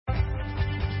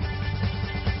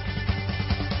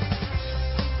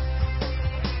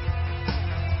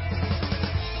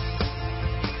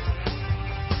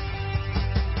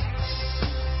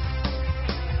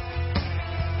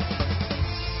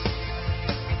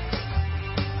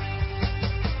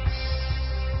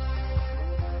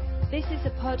This is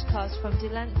a podcast from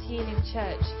Delancey Elim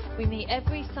Church. We meet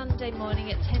every Sunday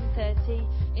morning at 10:30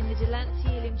 in the Delancey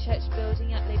Elim Church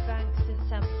building at Les Banques, St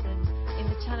Sampson, in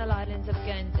the Channel Islands of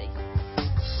Guernsey.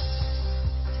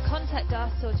 To contact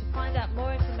us or to find out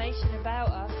more information about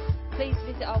us, please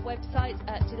visit our website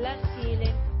at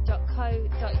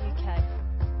delanceyelim.co.uk.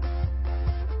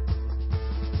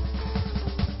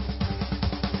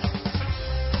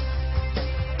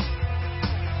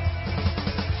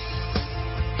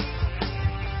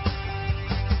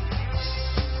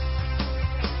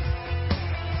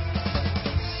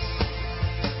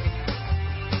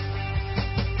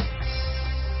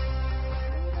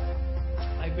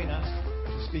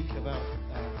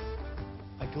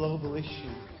 Global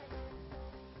issue,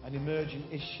 an emerging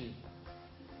issue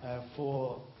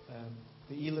for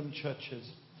the Elim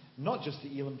churches, not just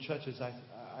the Elim churches, I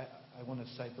want to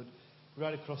say, but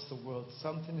right across the world.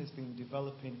 Something has been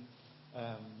developing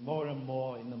more and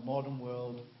more in the modern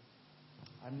world.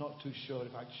 I'm not too sure if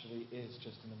it actually is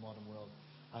just in the modern world.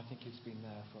 I think it's been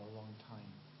there for a long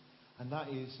time. And that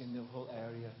is in the whole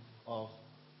area of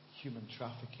human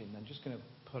trafficking. I'm just going to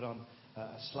put on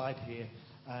a slide here,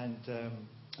 and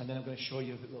then I'm going to show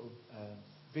you a little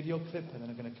video clip, and then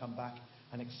I'm going to come back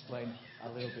and explain a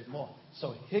little bit more.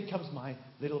 So here comes my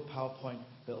little PowerPoint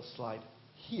little slide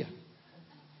here.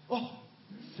 Oh,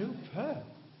 superb.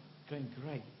 Going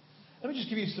great. Let me just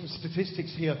give you some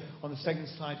statistics here on the second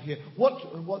slide here. What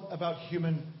about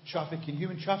human trafficking?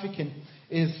 Human trafficking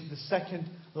is the second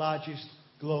largest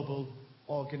global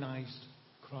organized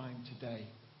crime today.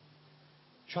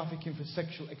 Trafficking for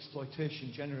sexual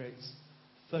exploitation generates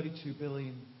 $32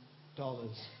 billion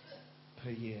per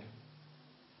year.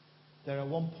 There are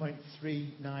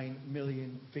 1.39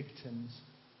 million victims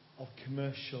of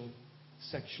commercial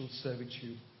sexual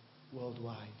servitude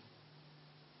worldwide.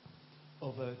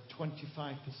 Over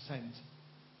 25%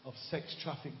 of sex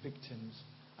traffic victims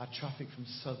are trafficked from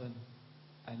Southern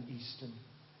and Eastern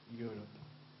Europe.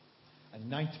 And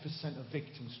 90% of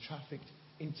victims trafficked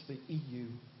into the EU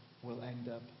will end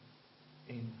up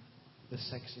in the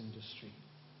sex industry.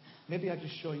 Maybe I'll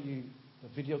just show you a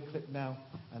video clip now,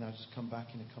 and I'll just come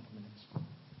back in a couple of minutes.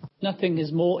 Nothing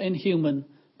is more inhuman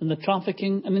than the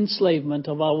trafficking and enslavement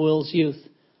of our world's youth.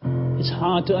 It's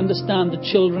hard to understand that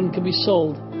children can be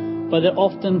sold by their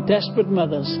often desperate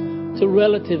mothers to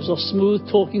relatives or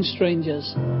smooth-talking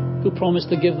strangers who promise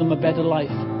to give them a better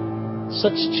life.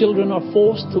 Such children are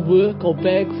forced to work or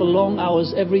beg for long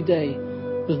hours every day,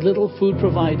 with little food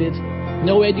provided,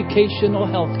 no education or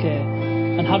health care,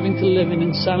 and having to live in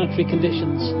insanitary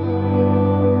conditions.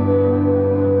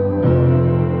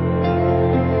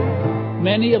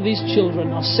 Many of these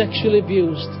children are sexually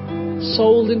abused,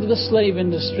 sold into the slave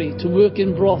industry to work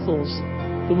in brothels,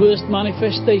 the worst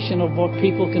manifestation of what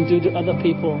people can do to other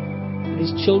people.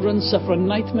 These children suffer a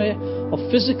nightmare of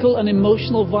physical and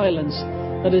emotional violence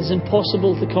that is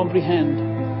impossible to comprehend.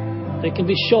 They can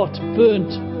be shot,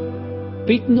 burnt,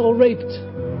 beaten or raped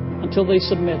until they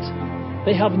submit.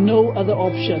 They have no other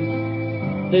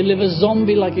option. They live a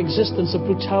zombie-like existence of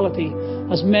brutality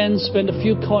as men spend a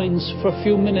few coins for a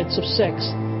few minutes of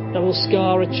sex that will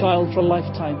scar a child for a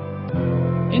lifetime.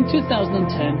 In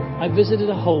 2010, I visited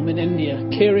a home in India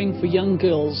caring for young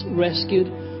girls rescued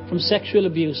from sexual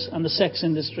abuse and the sex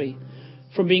industry.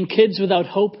 From being kids without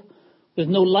hope, with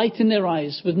no light in their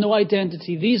eyes, with no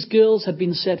identity, these girls had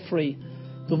been set free.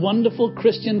 The wonderful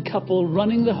Christian couple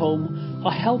running the home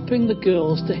are helping the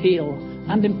girls to heal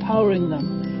and empowering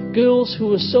them. Girls who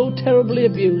were so terribly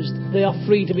abused, they are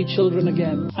free to be children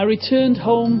again. I returned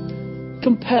home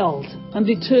compelled and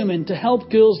determined to help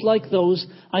girls like those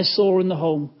I saw in the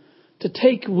home, to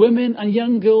take women and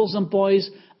young girls and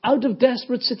boys out of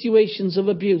desperate situations of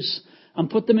abuse and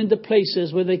put them into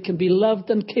places where they can be loved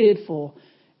and cared for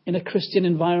in a Christian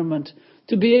environment,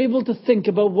 to be able to think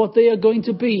about what they are going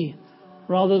to be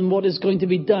rather than what is going to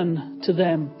be done to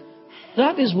them.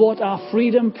 That is what our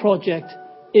Freedom Project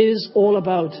is all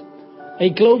about. A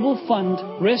global fund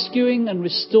rescuing and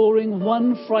restoring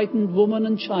one frightened woman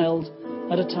and child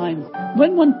at a time.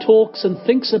 When one talks and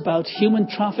thinks about human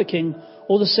trafficking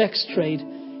or the sex trade,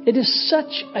 it is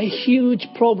such a huge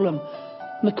problem.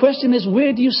 And the question is,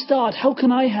 where do you start? How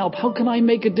can I help? How can I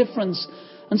make a difference?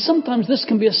 And sometimes this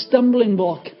can be a stumbling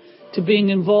block to being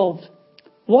involved.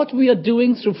 What we are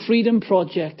doing through Freedom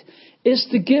Project is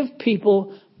to give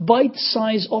people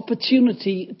bite-sized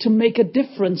opportunity to make a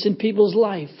difference in people's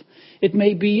life. It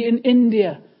may be in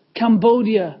India,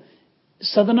 Cambodia,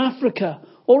 Southern Africa,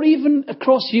 or even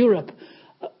across Europe.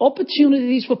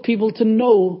 Opportunities for people to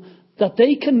know that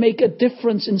they can make a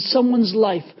difference in someone's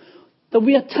life, that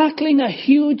we are tackling a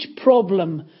huge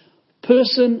problem,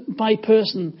 person by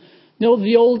person. You know,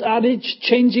 the old adage,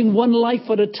 changing one life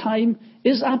at a time,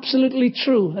 is absolutely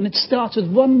true. And it starts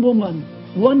with one woman,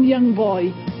 one young boy,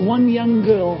 one young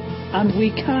girl, and we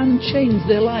can change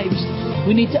their lives.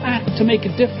 We need to act to make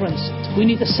a difference. We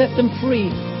need to set them free,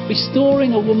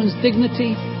 restoring a woman's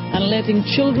dignity and letting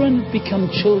children become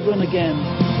children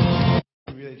again.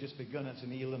 We've really just begun as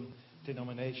an Elim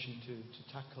denomination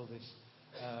to tackle this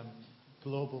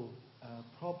global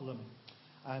problem.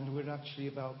 And we're actually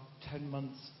about 10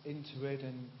 months into it,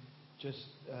 and just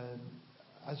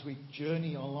as we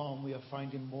journey along, we are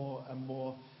finding more and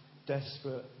more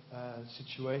desperate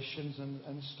situations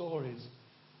and stories.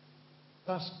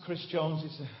 That's Chris Jones.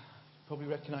 You probably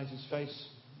recognise his face.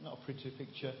 Not a pretty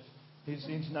picture. He's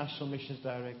the International Missions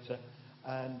Director,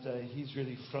 and he's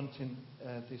really fronting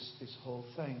this whole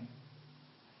thing.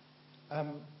 I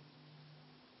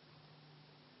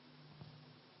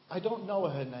don't know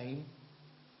her name,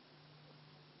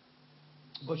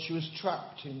 but she was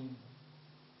trapped in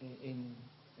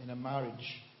a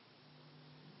marriage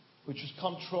which was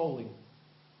controlling.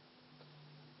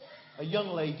 A young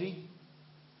lady,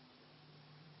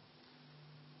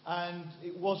 and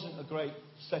it wasn't a great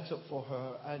setup for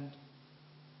her, and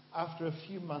after a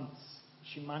few months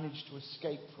she managed to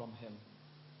escape from him.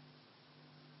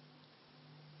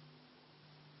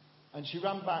 And she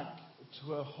ran back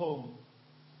to her home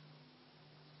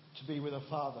to be with her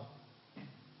father,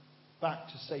 back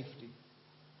to safety.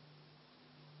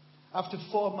 After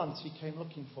 4 months, he came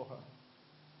looking for her.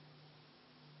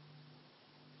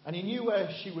 And he knew where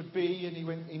she would be, and he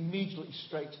went immediately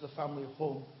straight to the family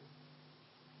home.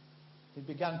 He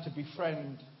began to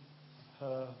befriend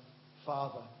her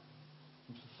father.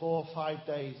 And for 4 or 5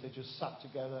 days, they just sat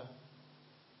together,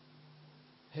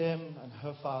 him and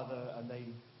her father, and they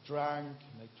drank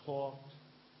and they talked.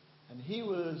 And he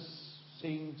was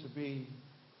seen to be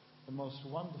the most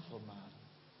wonderful man.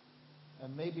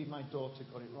 And maybe my daughter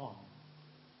got it wrong.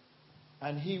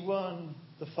 And he won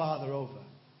the father over.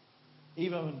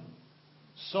 Even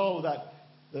so that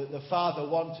the father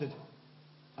wanted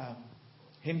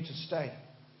him to stay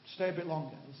a bit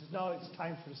longer. He says, no, it's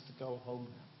time for us to go home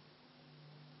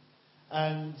now.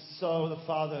 And so the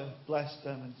father blessed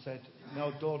them and said,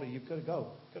 no, daughter, you've got to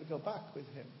go. You've got to go back with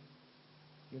him.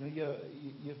 You know,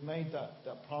 you've made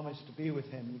that promise to be with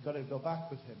him. You've got to go back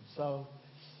with him. So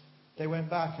they went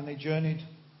back and they journeyed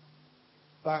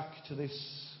back to this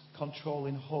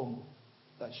controlling home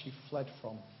that she fled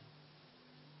from.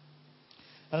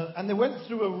 And they went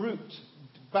through a route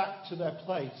back to their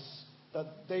place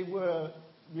that they were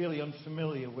really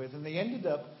unfamiliar with. And they ended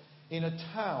up in a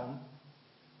town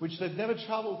which they'd never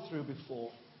travelled through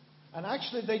before. And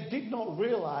actually they did not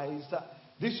realise that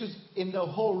this was in the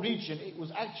whole region. It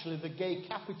was actually the gay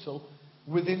capital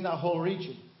within that whole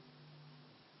region.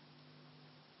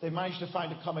 They managed to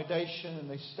find accommodation and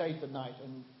they stayed the night.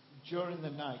 And during the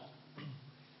night,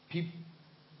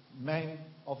 men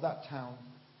of that town,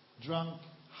 drunk,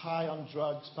 high on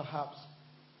drugs, perhaps,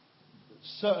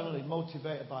 certainly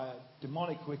motivated by a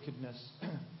demonic wickedness,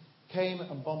 came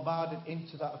and bombarded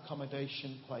into that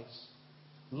accommodation place,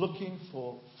 looking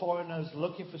for foreigners,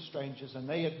 looking for strangers, and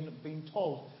they had been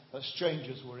told that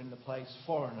strangers were in the place,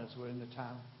 foreigners were in the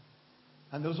town.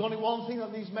 And there was only one thing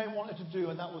that these men wanted to do,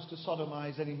 and that was to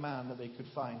sodomize any man that they could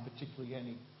find, particularly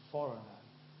any foreigner.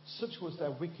 Such was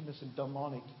their wickedness and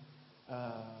demonic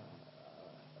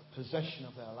possession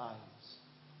of their lives.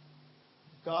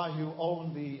 The guy who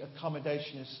owned the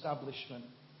accommodation establishment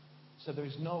said, there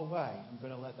is no way I'm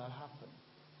going to let that happen.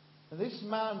 And this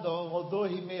man, though, although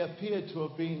he may appear to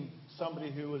have been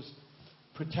somebody who was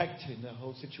protecting the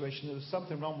whole situation, there was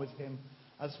something wrong with him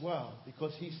as well.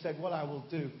 Because he said, what I will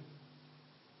do,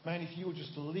 man, if you would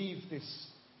just leave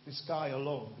this guy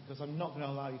alone, because I'm not going to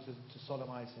allow you to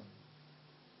sodomize him.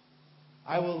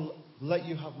 I will let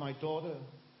you have my daughter.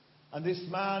 And this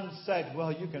man said,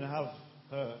 well, you can have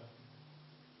her.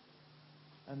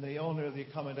 And the owner of the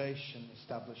accommodation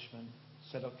establishment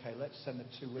said, okay, let's send the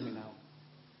 2 women out.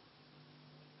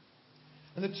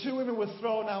 And the 2 women were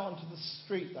thrown out onto the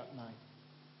street that night.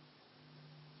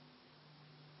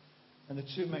 And the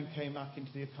 2 men came back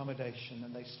into the accommodation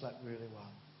and they slept really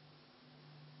well.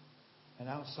 And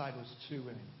outside was 2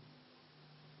 women.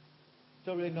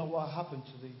 Don't really know what happened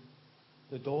to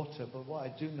the daughter, but what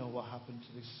I do know what happened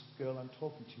to this girl I'm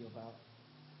talking to you about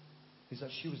is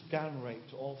that she was gang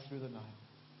raped all through the night.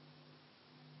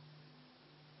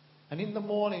 And in the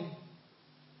morning,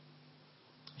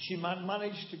 she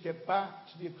managed to get back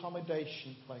to the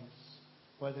accommodation place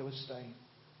where they were staying.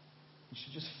 And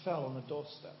she just fell on the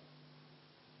doorstep.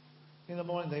 In the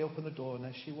morning, they opened the door, and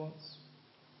there she was.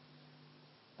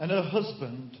 And her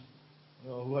husband,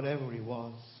 or whatever he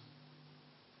was,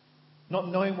 not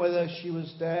knowing whether she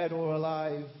was dead or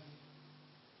alive,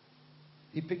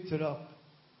 he picked her up,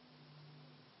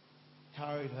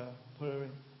 carried her, put her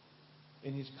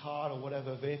in his car or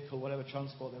whatever vehicle, whatever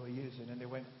transport they were using, and they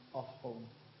went off home.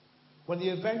 When they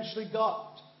eventually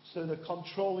got to the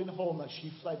controlling home that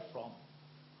she fled from,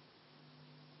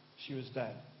 she was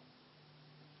dead.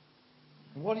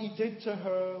 And what he did to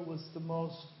her was the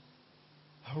most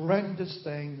horrendous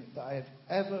thing that I have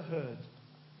ever heard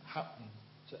happening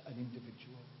to an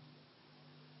individual.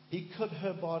 He cut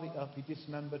her body up, he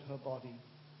dismembered her body.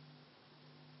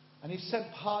 And he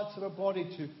sent parts of her body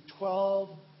to 12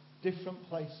 different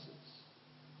places.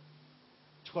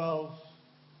 12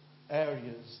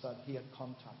 areas that he had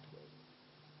contact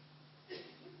with.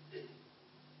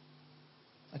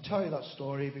 I tell you that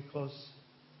story because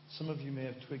some of you may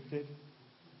have twigged it.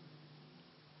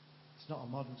 It's not a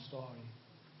modern story.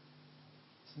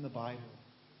 It's in the Bible.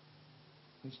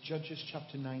 It's Judges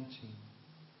chapter 19.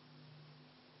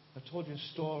 I told you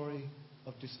a story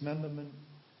of dismemberment.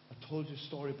 I told you a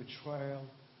story of betrayal,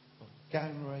 of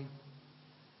gang rape.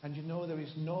 And you know there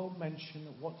is no mention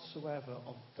whatsoever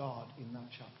of God in that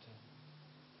chapter.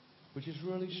 Which is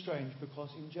really strange because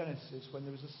in Genesis, when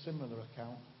there is a similar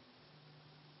account,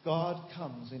 God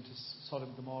comes into Sodom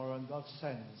and Gomorrah and God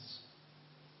sends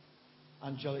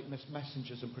angelic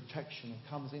messengers and protection and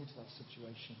comes into that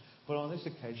situation. But on this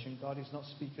occasion, God is not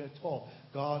speaking at all.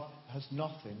 God has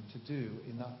nothing to do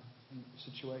in that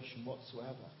situation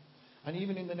whatsoever. And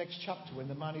even in the next chapter, when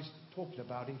the man is talking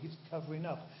about it, he's covering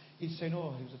up. He's saying,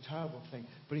 oh, it was a terrible thing.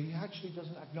 But he actually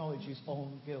doesn't acknowledge his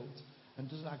own guilt and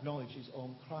doesn't acknowledge his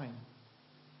own crime.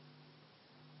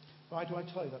 Why do I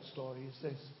tell you that story? Is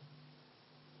this.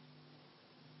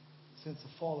 Since the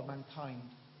fall of mankind,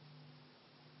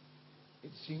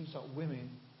 it seems that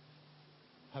women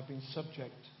have been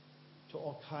subject to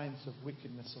all kinds of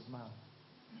wickedness of man.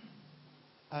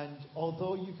 And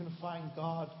although you can find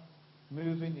God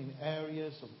moving in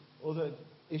areas of other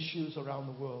issues around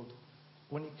the world,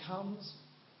 when it comes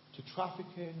to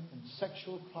trafficking and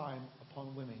sexual crime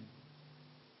upon women,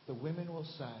 the women will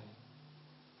say,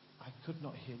 I could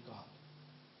not hear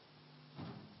God.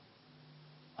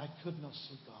 I could not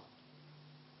see God.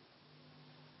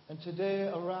 And today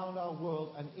around our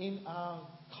world and in our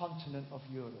continent of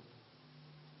Europe,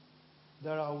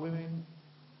 there are women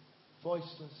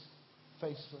voiceless,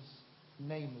 faceless,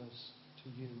 nameless to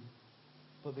you.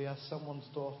 But they are someone's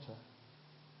daughter,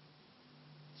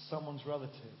 someone's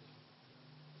relative,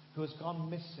 who has gone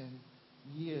missing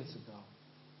years ago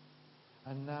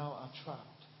and now are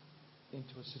trapped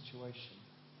into a situation.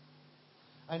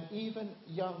 And even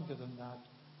younger than that,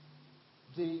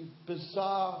 the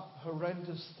bizarre,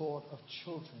 horrendous thought of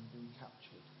children being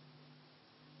captured.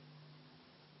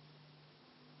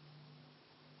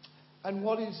 And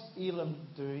what is Elim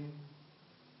doing?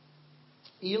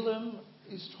 Elim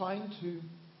is trying to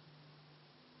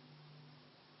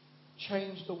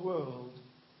change the world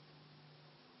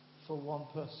for one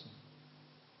person.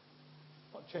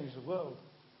 Not change the world,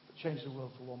 but change the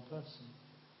world for one person.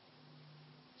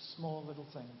 Small little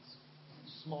things,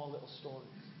 small little stories.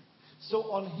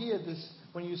 So on here,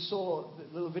 when you saw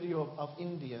the little video of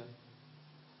India,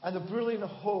 and the brilliant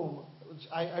home, which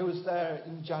I was there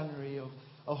in January, of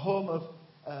a home of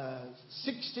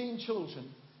 18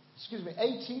 children,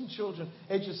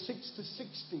 ages 6 to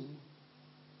 16,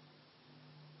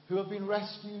 who have been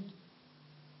rescued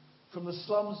from the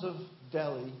slums of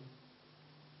Delhi,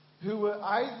 who were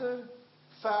either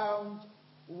found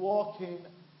walking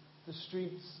the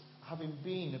streets having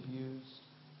been abused,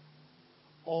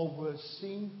 or were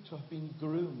seen to have been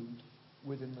groomed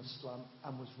within the slum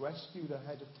and was rescued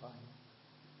ahead of time,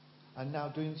 and now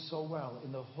doing so well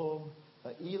in the home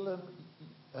that Elim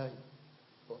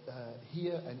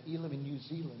here and Elim in New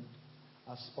Zealand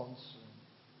are sponsoring.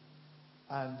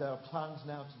 And there are plans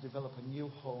now to develop a new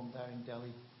home there in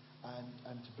Delhi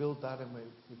and to build that, and we're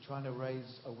trying to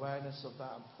raise awareness of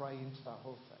that and pray into that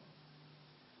whole thing.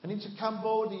 And into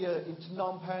Cambodia, into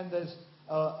Phnom Penh, there's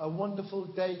a wonderful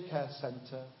daycare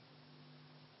centre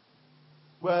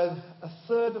where a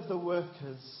third of the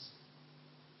workers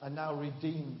are now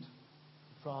redeemed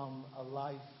from a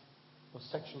life of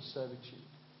sexual servitude.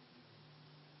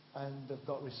 And they've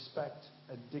got respect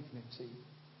and dignity.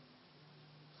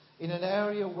 In an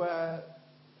area where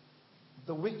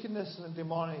the wickedness and the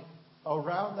demonic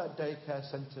around that daycare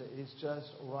centre is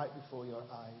just right before your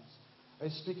eyes. I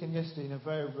was speaking yesterday in a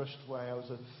very rushed way. I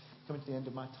was coming to the end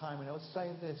of my time, and I was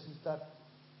saying this, is that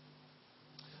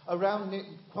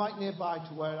quite nearby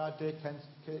to where our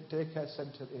daycare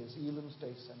centre is, Elim's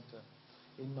Day Centre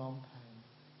in Phnom Penh,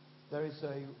 there is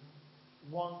a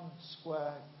 1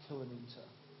 square kilometre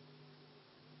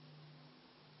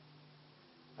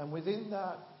And within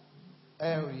that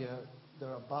area, there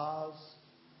are bars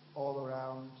all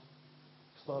around,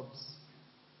 clubs.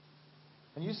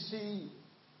 And you see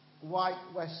white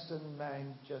Western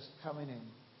men just coming in.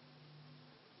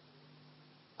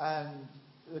 And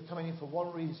they're coming in for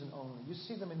one reason only. You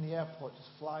see them in the airport just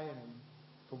flying in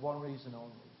for one reason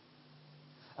only.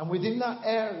 And within that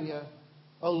area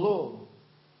alone,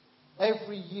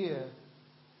 every year,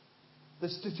 the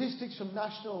statistics from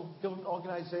national government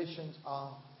organizations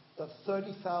are that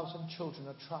 30,000 children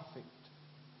are trafficked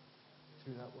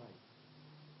through that way.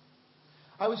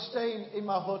 I was staying in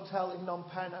my hotel in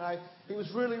Phnom Penh, and it was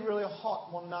really, really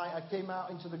hot one night. I came out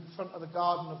into the front of the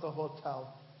garden of the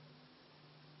hotel.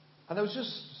 And I was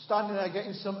just standing there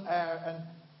getting some air, and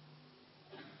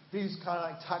these kind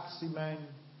of like taxi men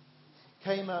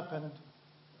came up and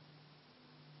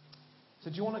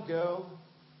said, "Do you want a girl?"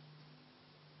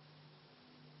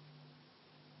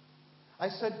 I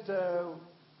said,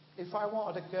 "If I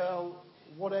wanted a girl,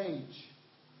 what age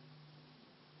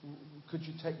could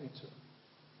you take me to?"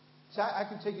 He said, "I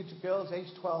can take you to girls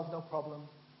age 12, no problem.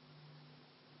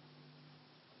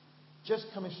 Just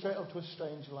coming straight up to a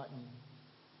stranger like me,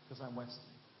 because I'm Western."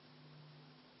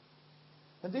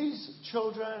 And these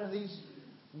children and these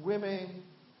women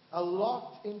are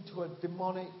locked into a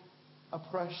demonic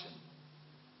oppression.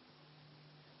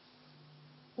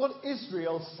 What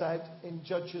Israel said in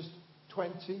Judges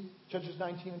 20, Judges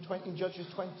 19 and 20, in Judges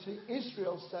 20,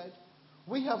 Israel said,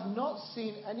 "We have not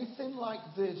seen anything like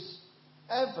this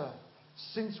ever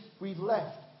since we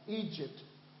left Egypt.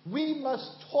 We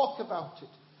must talk about it.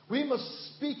 We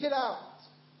must speak it out."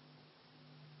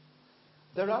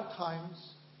 There are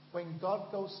times when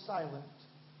God goes silent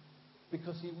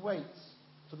because He waits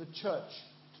for the church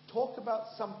to talk about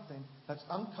something that's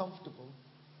uncomfortable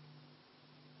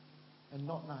and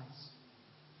not nice.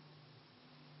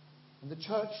 And the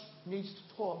church needs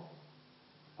to talk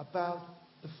about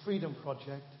the Freedom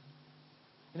Project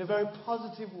in a very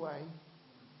positive way,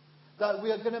 that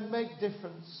we are going to make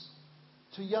difference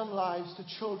to young lives, to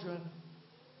children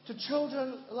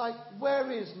like,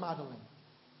 where is Madeline?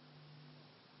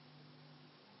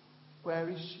 Where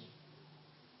is she?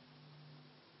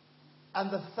 And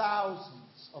the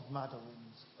thousands of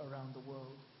Madeleines around the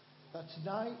world that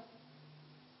tonight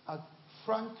are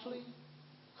frankly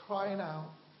crying out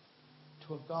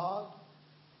to a God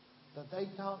that they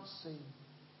can't see,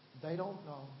 they don't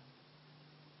know,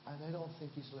 and they don't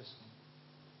think He's listening.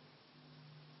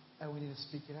 And we need to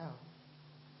speak it out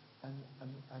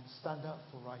and stand up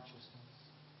for righteousness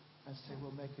and say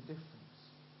we'll make a difference.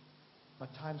 My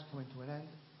time's coming to an end.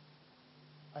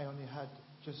 I only had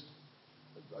just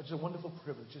a wonderful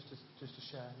privilege just to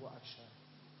share what I've shared.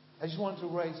 I just wanted to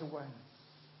raise awareness.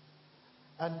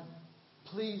 And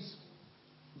please,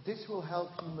 this will help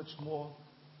you much more.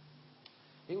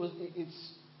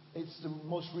 It's the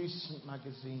most recent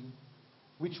magazine,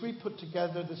 which we put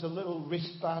together. There's a little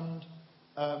wristband,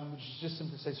 which just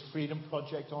simply says Freedom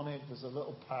Project on it. There's a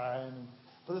little pen.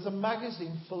 But there's a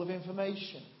magazine full of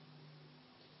information.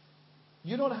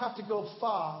 You don't have to go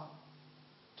far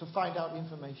to find out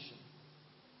information.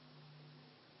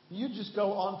 You just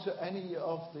go on to any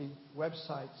of the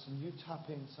websites and you tap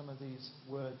in some of these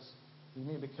words. You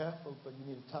need to be careful, but you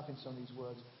need to tap in some of these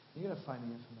words. You're going to find the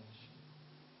information.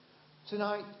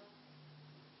 Tonight,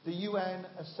 the UN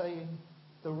are saying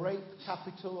the rape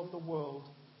capital of the world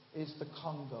is the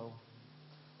Congo,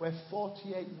 where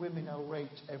 48 women are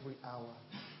raped every hour.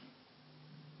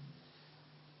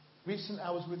 Recently,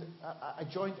 I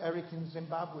joined Eric in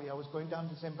Zimbabwe. I was going down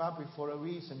to Zimbabwe for a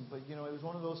reason, but it was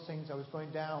one of those things. I was going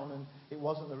down, and it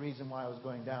wasn't the reason why I was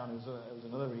going down. It was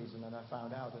another reason that I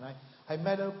found out. And I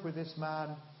met up with this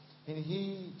man, and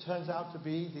he turns out to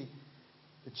be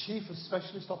the chief of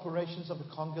specialist operations of the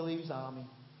Congolese army.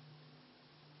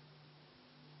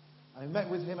 I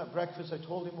met with him at breakfast. I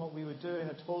told him what we were doing.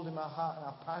 I told him our heart and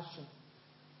our passion,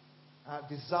 our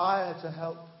desire to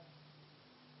help.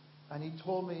 And he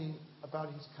told me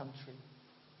about his country.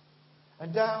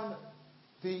 And down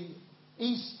the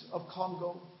east of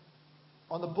Congo,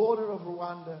 on the border of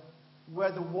Rwanda,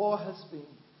 where the war has been,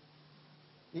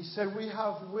 he said, we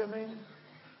have women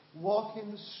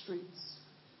walking the streets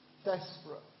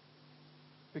desperate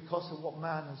because of what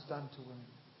man has done to women.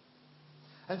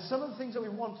 And some of the things that we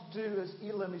want to do as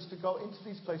Elim is to go into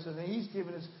these places, and he's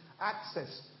given us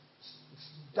access,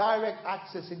 direct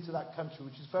access into that country,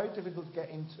 which is very difficult to get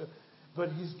into, but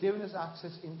he's given us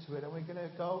access into it, and we're going to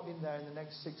go in there in the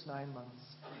next 6-9 months.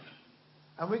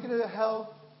 And we're going to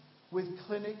help with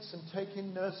clinics and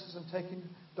taking nurses and taking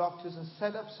doctors and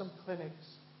set up some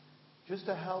clinics just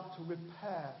to help to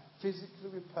repair, physically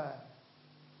repair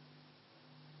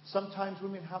Sometimes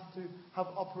women have to have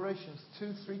operations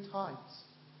 2-3 times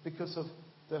because of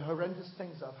the horrendous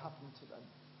things that have happened to them.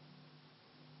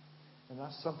 And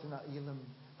that's something that Elim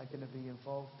are going to be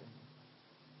involved in.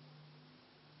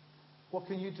 What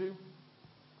can you do?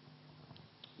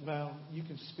 Well, you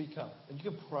can speak up and you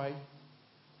can pray.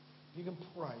 You can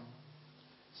pray.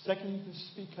 Second, you can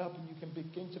speak up and you can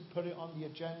begin to put it on the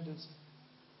agendas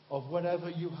of whatever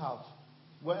you have.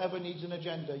 Whatever needs an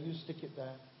agenda, you stick it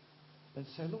there. And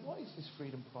say, look, what is this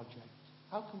Freedom Project?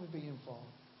 How can we be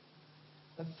involved?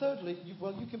 And thirdly, you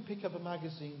can pick up a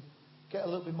magazine, get a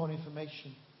little bit more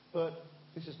information. But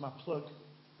this is my plug.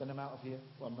 Then I'm out of here.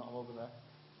 Well, I'm not over there.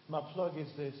 My plug is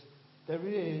this. There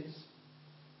is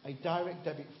a direct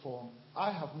debit form.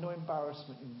 I have no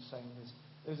embarrassment in saying this.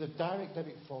 There's a direct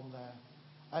debit form there.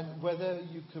 And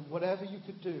whatever you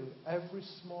could do, every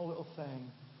small little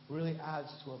thing really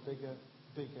adds to a bigger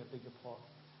pot.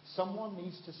 Someone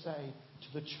needs to say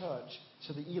to the church,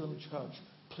 to the Elim church,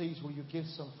 please will you give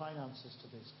some finances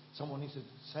to this? Someone needs to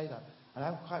say that. And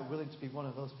I'm quite willing to be one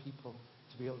of those people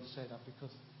to be able to say that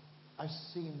because I've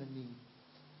seen the need.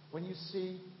 When you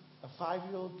see a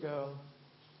 5-year-old girl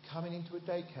coming into a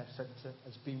daycare centre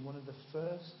as being one of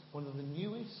the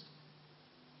newest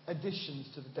additions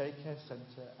to the daycare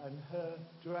centre, and her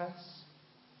dress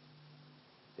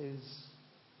is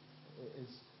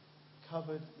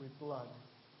covered with blood,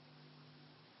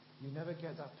 you never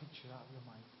get that picture out of your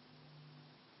mind.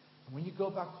 And when you go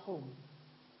back home,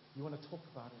 you want to talk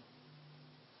about it.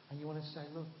 And you want to say,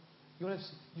 look,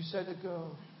 you say to the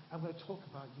girl, I'm going to talk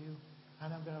about you,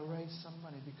 and I'm going to raise some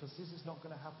money because this is not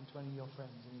going to happen to any of your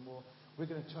friends anymore. We're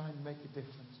going to try and make a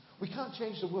difference. We can't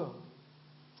change the world,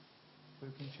 but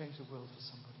we can change the world for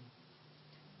somebody.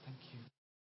 Thank you.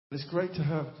 It's great to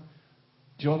have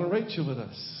John and Rachel with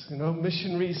us.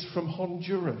 Missionaries from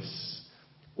Honduras,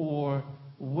 or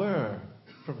were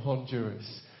from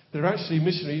Honduras. They're actually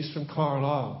missionaries from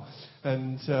Carlisle,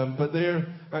 but they're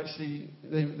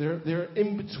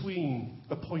in between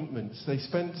appointments. They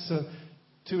spent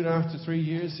 2.5 to 3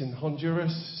 years in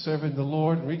Honduras serving the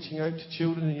Lord and reaching out to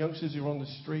children and youngsters who are on the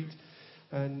street,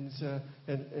 and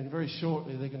very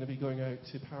shortly they're going to be going out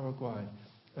to Paraguay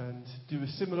and do a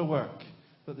similar work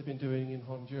that they've been doing in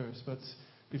Honduras. But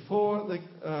before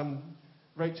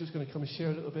Rachel's going to come and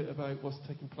share a little bit about what's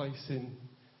taking place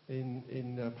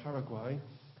in Paraguay.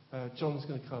 John's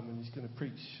going to come and he's going to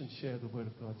preach and share the Word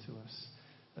of God to us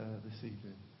this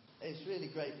evening. It's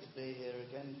really great to be here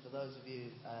again. For those of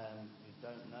you who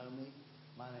don't know me,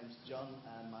 my name's John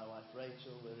and my wife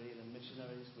Rachel. We're Elim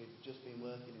missionaries. We've just been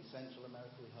working in Central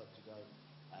America. We hope to go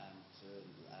to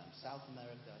South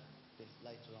America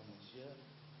later on this year.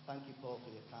 Thank you, Paul,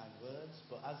 for your kind words.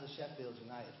 But as a Sheffield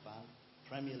United fan,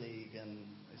 Premier League, and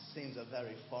it seems a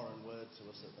very foreign word to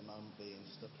us at the moment, being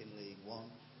stuck in League One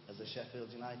as a Sheffield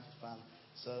United fan.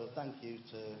 So thank you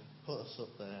to put us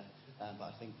up there,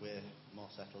 but I think we're more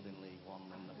settled in League One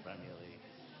than the Premier League.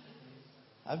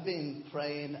 I've been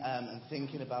praying and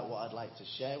thinking about what I'd like to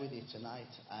share with you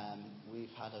tonight.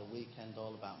 We've had a weekend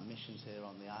all about missions here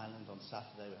on the island. On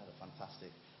Saturday we had a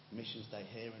fantastic missions day,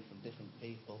 hearing from different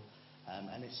people.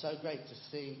 And it's so great to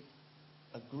see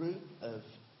a group of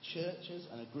churches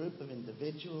and a group of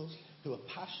individuals who are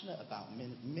passionate about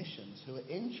missions, who are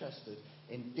interested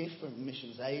in different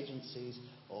missions agencies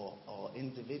or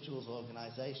individuals,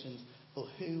 organisations, but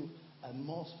who are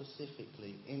more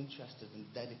specifically interested and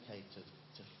dedicated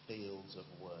to fields of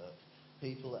work.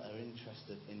 People that are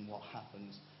interested in what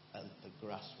happens at the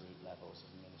grassroots levels of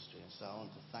ministry. And so I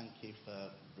want to thank you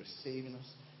for receiving us.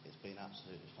 It's been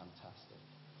absolutely fantastic.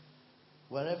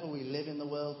 Wherever we live in the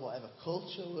world, whatever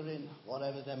culture we're in,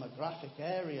 whatever demographic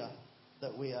area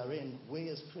that we are in, we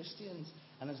as Christians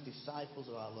and as disciples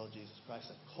of our Lord Jesus Christ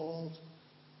are called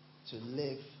to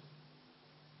live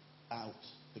out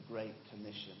the Great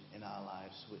Commission in our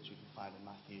lives, which you can find in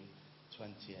Matthew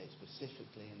 28,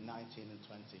 specifically in 19 and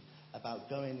 20, about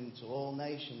going into all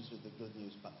nations with the good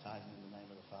news, baptizing in the name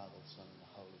of the Father, the Son, and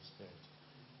the Holy Spirit.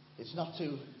 It's not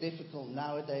too difficult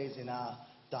nowadays in our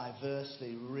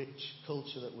diversely rich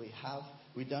culture that we have.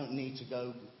 We don't need to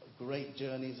go great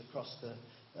journeys across the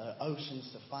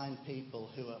oceans to find people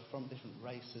who are from different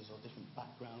races or different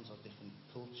backgrounds or different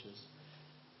cultures.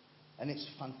 And it's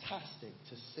fantastic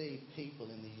to see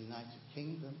people in the United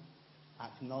Kingdom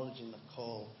acknowledging the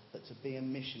call that to be a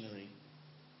missionary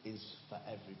is for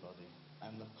everybody.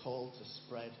 And the call to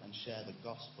spread and share the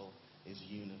gospel is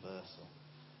universal.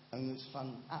 And it's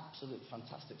absolutely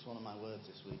fantastic. It's one of my words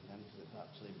this weekend because it's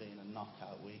actually been a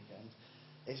knockout weekend.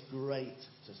 It's great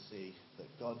to see that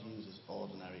God uses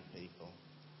ordinary people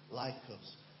like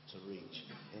us to reach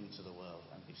into the world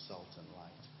and be salt and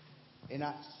light. In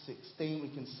Acts 16, we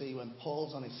can see when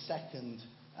Paul's on his second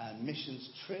missions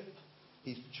trip,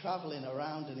 he's travelling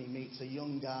around and he meets a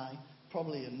young guy,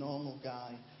 probably a normal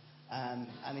guy, and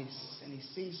he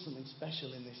sees something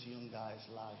special in this young guy's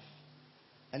life.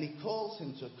 And he calls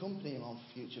him to accompany him on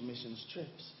future missions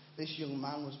trips. This young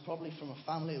man was probably from a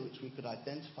family which we could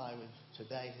identify with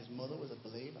today. His mother was a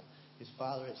believer. His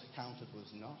father, it's accounted, was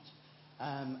not.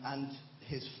 And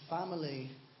his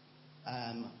family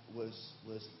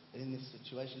was in this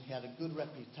situation. He had a good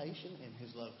reputation in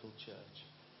his local church.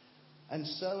 And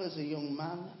so as a young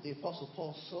man, the Apostle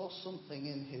Paul saw something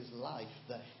in his life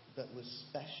that was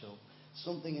special.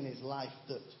 Something in his life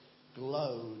that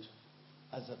glowed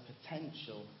as a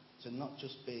potential to not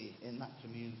just be in that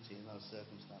community, in those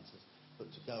circumstances, but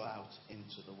to go out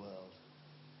into the world.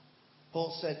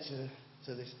 Paul said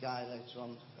to this guy later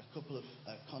on a couple of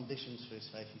conditions for his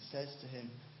faith. He says to him,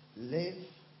 live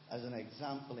as an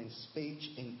example in speech,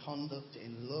 in conduct,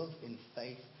 in love, in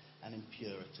faith, and in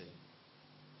purity.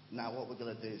 Now what we're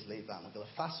going to do is leave that. We're going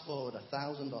to fast forward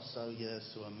 1,000 or so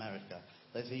years to America.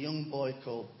 There's a young boy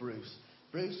called Bruce.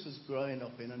 Bruce was growing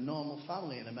up in a normal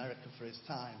family in America for his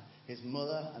time. His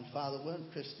mother and father weren't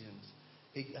Christians.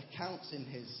 He accounts in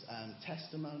his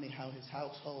testimony how his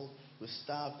household was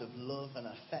starved of love and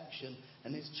affection,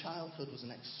 and his childhood was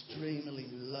an extremely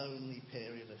lonely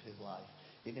period of his life.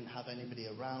 He didn't have anybody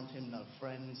around him, no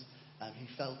friends. He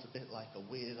felt a bit like a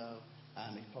weirdo.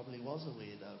 He probably was a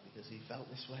weirdo because he felt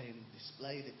this way and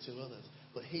displayed it to others.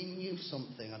 But he knew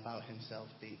something about himself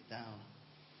deep down.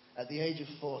 At the age of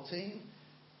 14,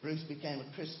 Bruce became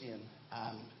a Christian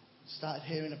and started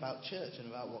hearing about church and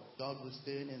about what God was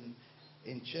doing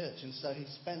in church. And so he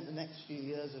spent the next few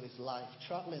years of his life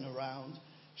travelling around,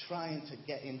 trying to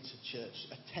get into church,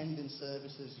 attending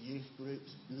services, youth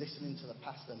groups, listening to the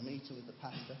pastor, meeting with the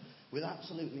pastor, with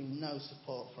absolutely no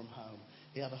support from home.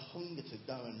 He had a hunger to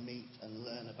go and meet and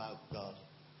learn about God.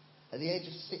 At the age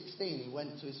of 16, he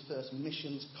went to his first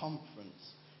missions conference.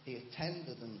 He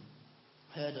attended and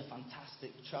heard a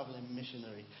fantastic travelling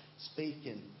missionary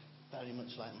speaking, very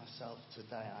much like myself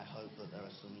today. I hope that there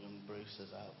are some young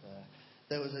Bruces out there.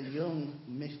 There was a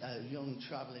young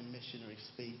travelling missionary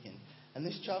speaking. And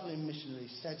this travelling missionary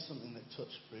said something that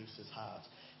touched Bruce's heart.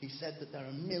 He said that there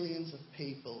are millions of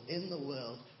people in the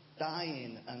world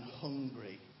dying and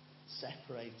hungry,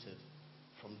 separated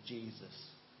from Jesus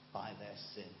by their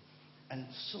sin. And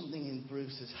something in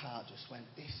Bruce's heart just went,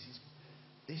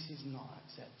 this is not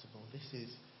acceptable. This is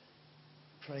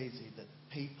crazy that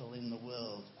people in the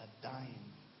world are dying.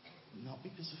 Not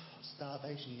because of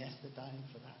starvation. Yes, they're dying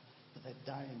for that. But they're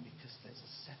dying because there's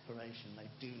a separation. They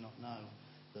do not know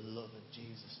the love of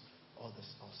Jesus or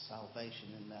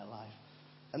salvation in their life.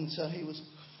 And so he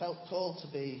felt called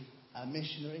to be a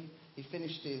missionary. He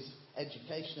finished his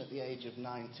education at the age of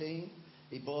 19.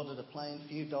 He boarded a plane, a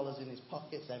few dollars in his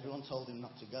pockets. Everyone told him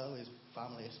not to go, his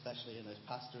family especially, and his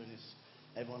pastor and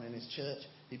everyone in his church.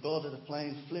 He boarded a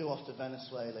plane, flew off to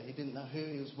Venezuela. He didn't know who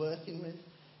he was working with.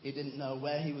 He didn't know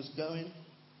where he was going.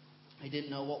 He didn't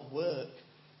know what work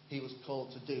he was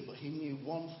called to do. But he knew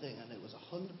one thing, and it was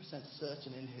 100%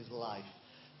 certain in his life,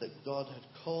 that God had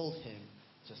called him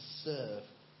to serve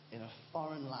in a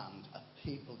foreign land, a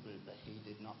people group that he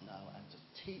did not know, and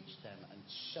to teach them and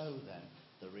show them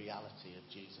the reality of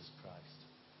Jesus Christ.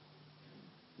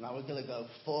 Now we're going to go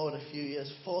forward a few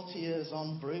years, 40 years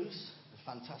on. Bruce, a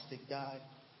fantastic guy,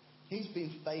 he's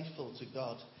been faithful to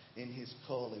God in his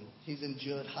calling. He's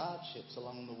endured hardships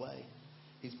along the way.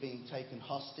 He's been taken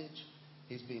hostage.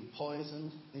 He's been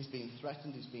poisoned. He's been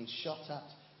threatened. He's been shot at.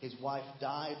 His wife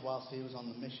died whilst he was on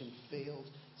the mission field,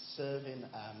 serving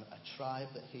a tribe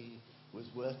that he was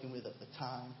working with at the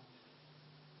time.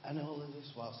 And all of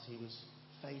this whilst he was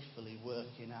faithfully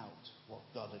working out what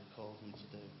God had called him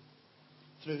to do.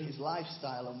 Through his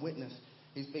lifestyle and witness,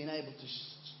 he's been able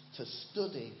to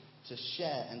study, to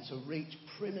share, and to reach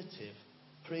primitive,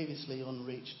 previously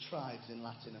unreached tribes in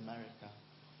Latin America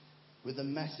with the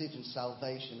message and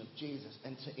salvation of Jesus,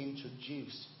 and to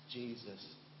introduce Jesus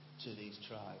to these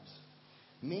tribes,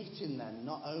 meeting them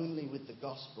not only with the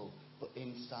gospel but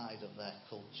inside of their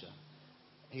culture.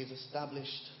 He has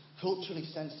established culturally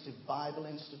sensitive Bible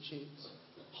institutes,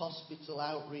 hospital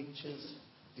outreaches,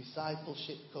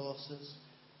 discipleship courses,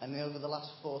 and over the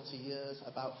last 40 years,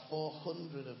 about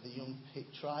 400 of the young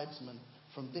tribesmen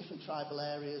from different tribal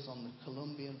areas on the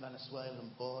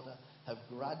Colombian-Venezuelan border have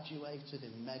graduated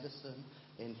in medicine,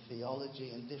 in theology,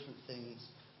 and different things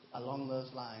along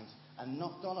those lines, and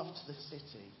not gone off to the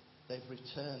city. They've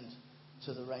returned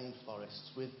to the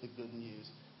rainforests with the good news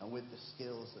and with the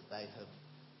skills that they have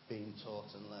been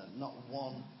taught and learned. Not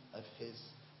one of his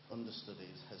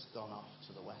understudies, has gone off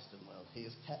to the Western world. He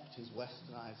has kept his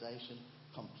Westernization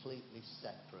completely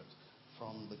separate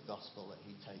from the gospel that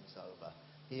he takes over.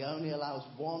 He only allows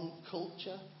one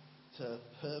culture to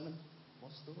penetrate.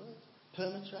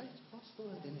 What's the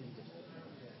word in English?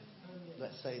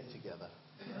 Let's say it together.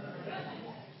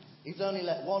 He's only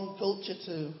let one culture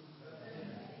to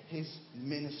his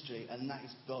ministry, and that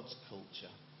is God's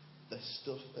culture. The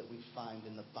stuff that we find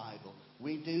in the Bible.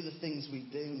 We do the things we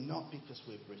do not because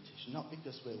we're British, not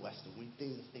because we're Western. We do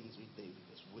the things we do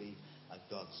because we are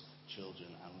God's children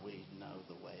and we know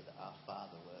the way that our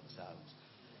Father works out.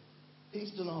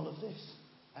 He's done all of this,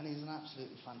 and he's an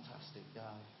absolutely fantastic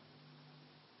guy.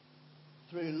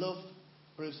 Through love,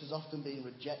 Bruce has often been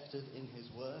rejected in his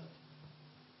work.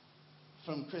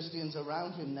 From Christians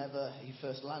around him, he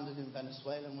first landed in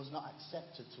Venezuela and was not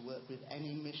accepted to work with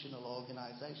any missional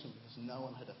organisation because no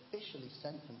one had officially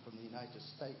sent him from the United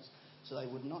States. So they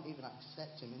would not even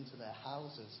accept him into their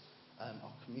houses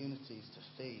or communities to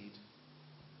feed.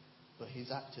 But he's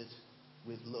acted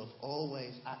with love,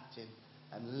 always acting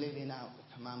and living out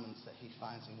the commandments that he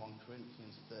finds in 1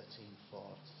 Corinthians 13:4-7.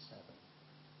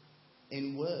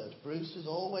 In word, Bruce has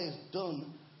always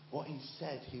done what he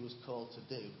said he was called to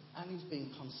do, and he's been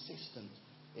consistent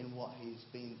in what he's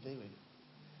been doing.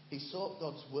 He sought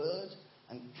God's word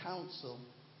and counsel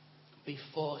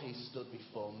before he stood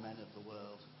before men of the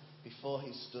world, before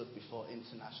he stood before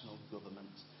international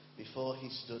governments, before he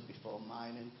stood before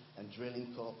mining and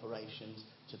drilling corporations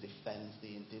to defend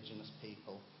the indigenous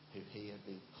people who he had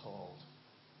been called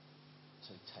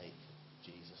to take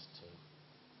Jesus to.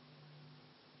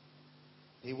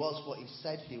 He was what he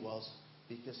said he was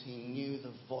because he knew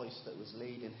the voice that was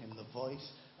leading him, the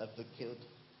voice of the good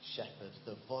shepherd,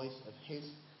 the voice of his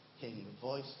king, the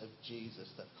voice of Jesus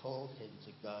that called him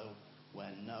to go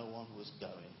where no one was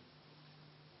going.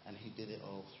 And he did it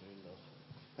all through love.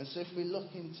 And so if we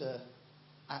look into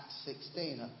Acts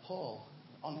 16 at Paul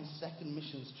on his second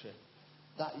missions trip,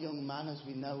 that young man, as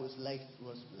we know, was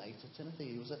later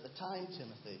Timothy. He was at the time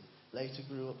Timothy. Later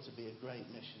grew up to be a great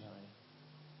missionary.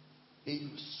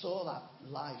 He saw that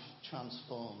life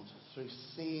transformed through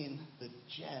seeing the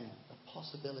gem, the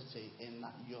possibility in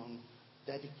that young,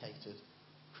 dedicated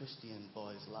Christian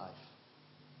boy's life.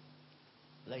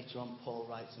 Later on, Paul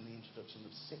writes in the introduction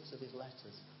of 6 of his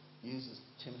letters, uses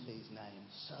Timothy's name.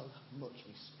 So much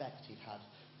respect he had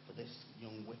for this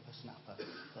young whippersnapper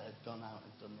that had gone out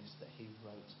and done this, that he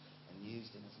wrote and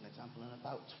used him as an example. And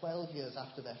about 12 years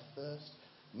after their first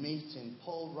meeting,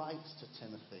 Paul writes to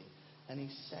Timothy, and he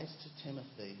says to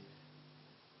Timothy,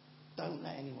 don't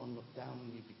let anyone look down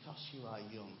on you because you are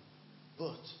young,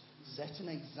 but set an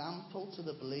example to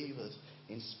the believers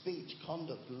in speech,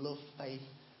 conduct, love, faith,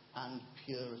 and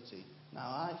purity. Now,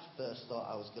 I first thought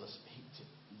I was going to speak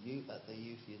to you at the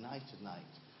Youth United night.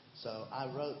 So I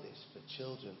wrote this for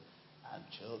children and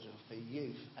children for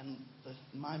youth. And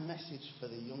my message for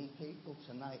the young people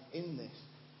tonight in this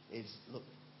is, look,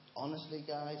 honestly,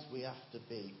 guys, we have to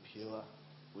be pure.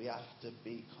 We have to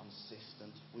be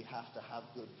consistent. We have to have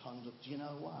good conduct. Do you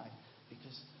know why?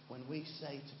 Because when we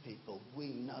say to people, we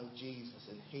know Jesus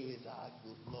and he is our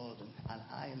good Lord and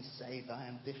I am saved, I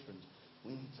am different,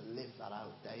 we need to live that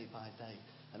out day by day.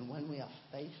 And when we are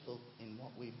faithful in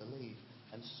what we believe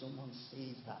and someone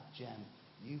sees that gem,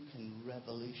 you can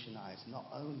revolutionize not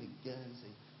only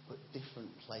Guernsey, but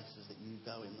different places that you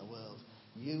go in the world.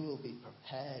 You will be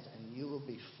prepared and you will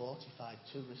be fortified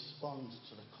to respond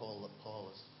to the call that Paul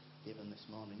has given this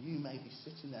morning. You may be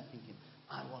sitting there thinking,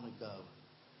 I want to go.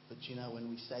 But you know, when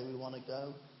we say we want to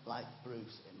go, like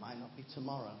Bruce, it might not be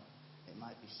tomorrow. It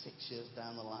might be 6 years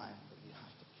down the line, but you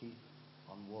have to keep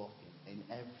on walking in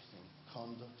everything.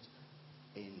 Conduct,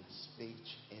 in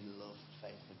speech, in love,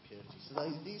 faith and purity.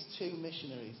 So these 2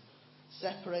 missionaries,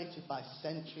 separated by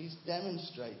centuries,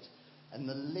 demonstrate and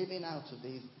the living out of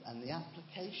these and the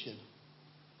application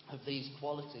of these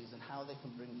qualities and how they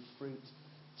can bring fruit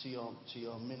to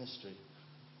your ministry.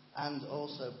 And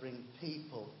also bring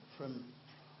people from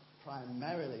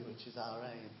primarily, which is our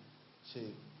aim,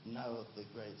 to know of the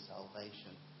great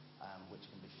salvation which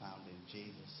can be found in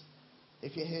Jesus.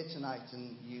 If you're here tonight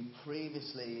and you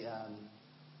previously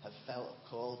have felt a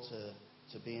call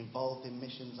to be involved in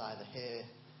missions either here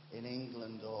in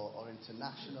England or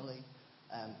internationally,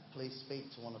 please speak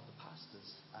to one of the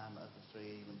pastors of the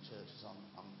 3 Elim churches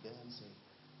on Guernsey.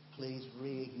 Please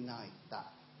reignite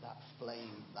that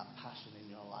flame, that passion in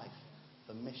your life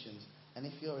for missions. And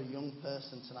if you're a young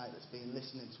person tonight that's been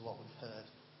listening to what we've heard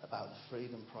about the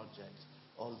Freedom Project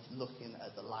or looking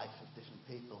at the life of different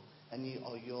people, and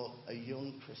you're a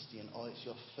young Christian or it's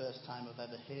your first time of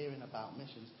ever hearing about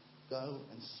missions, go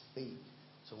and speak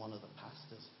to one of the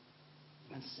pastors.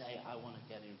 and say, I want to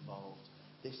get involved.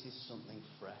 This is something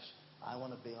fresh. I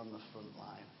want to be on the front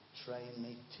line. Train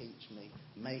me, teach me,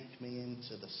 make me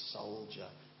into the soldier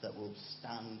that will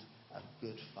stand a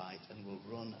good fight and will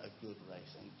run a good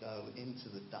race and go into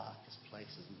the darkest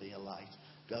places and be a light.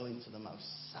 Go into the most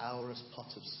sourest pot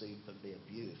of soup and be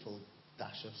a beautiful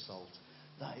dash of salt.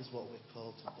 That is what we're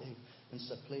called to do. And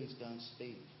so please go and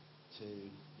speak to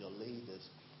your leaders.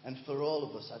 And for all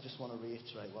of us, I just want to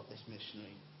reiterate what this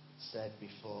missionary said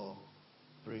before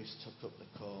Bruce took up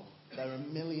the call. There are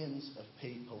millions of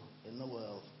people in the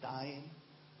world dying,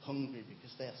 hungry,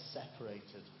 because they are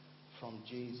separated from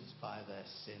Jesus by their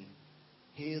sin.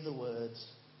 Hear the words,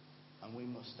 and we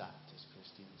must act as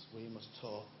Christians. We must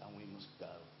talk, and we must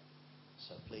go.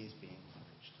 So please be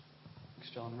encouraged.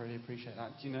 Thanks, John. Really appreciate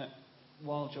that. Do you know,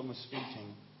 while John was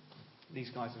speaking,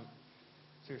 these guys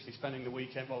are seriously spending the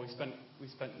weekend. Well, we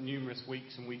spent numerous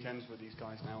weeks and weekends with these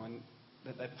guys now, and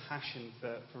their passion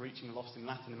for reaching the lost in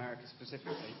Latin America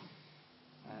specifically,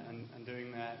 and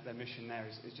doing their mission there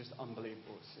is just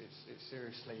unbelievable. It's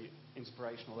seriously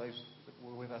inspirational. Those that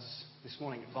were with us this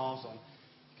morning at Varzon,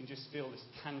 you can just feel this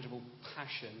tangible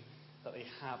passion that they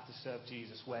have to serve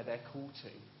Jesus where they're called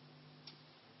to.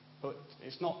 But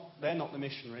they're not the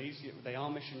missionaries. They are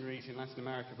missionaries in Latin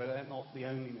America, but they're not the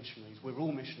only missionaries. We're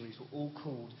all missionaries. We're all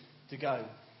called to go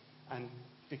and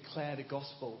declare the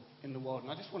gospel in the world.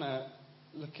 And I just want to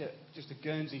look at just a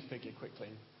Guernsey figure quickly.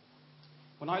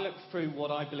 When I look through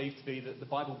what I believe to be the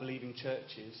Bible-believing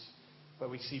churches where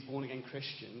we see born-again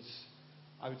Christians,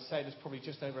 I would say there's probably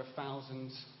just over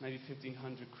 1,000, maybe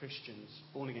 1,500 Christians,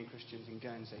 born-again Christians in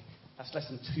Guernsey. That's less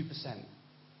than 2%,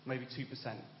 maybe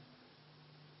 2%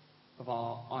 of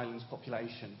our island's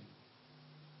population.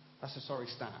 That's a sorry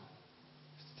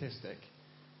statistic.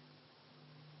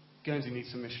 Guernsey needs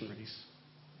some missionaries.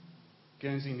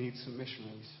 Guernsey needs some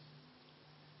missionaries.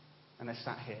 And they're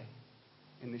sat here,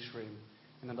 in this room,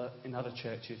 in other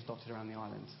churches dotted around the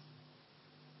island.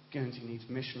 Guernsey needs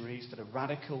missionaries that are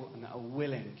radical and that are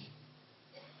willing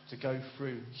to go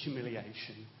through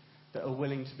humiliation, that are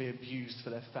willing to be abused for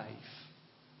their faith,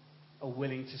 are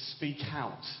willing to speak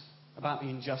out about the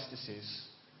injustices,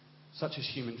 such as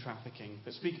human trafficking,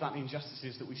 but speak about the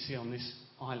injustices that we see on this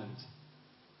island.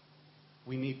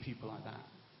 We need people like that.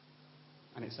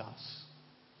 And it's us.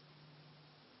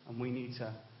 And we need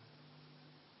to,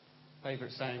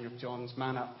 favourite saying of John's,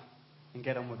 man up and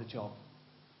get on with the job.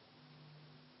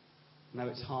 No,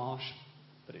 it's harsh,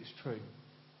 but it's true.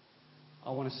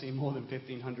 I want to see more than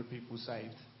 1,500 people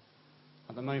saved.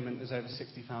 At the moment, there's over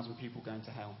 60,000 people going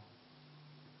to hell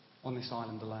on this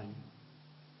island alone.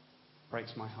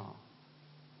 Breaks my heart.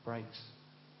 Breaks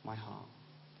my heart.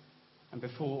 And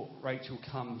before Rachel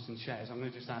comes and shares, I'm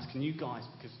going to just ask, can you guys,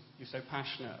 because you're so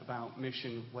passionate about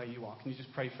mission where you are, can you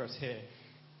just pray for us here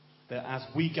that as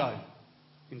we go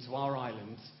into our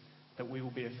island, that we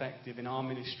will be effective in our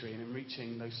ministry and in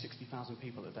reaching those 60,000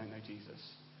 people that don't know Jesus?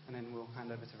 And then we'll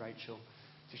hand over to Rachel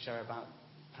to share about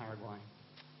Paraguay.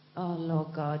 Oh,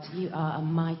 Lord God, you are a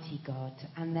mighty God,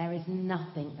 and there is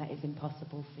nothing that is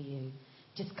impossible for you.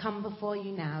 Just come before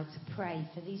you now to pray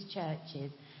for these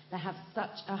churches that have such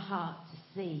a heart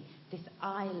to see this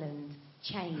island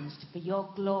changed for your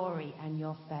glory and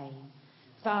your fame.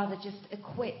 Father, just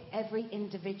equip every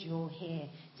individual here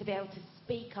to be able to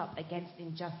speak up against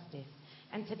injustice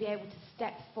and to be able to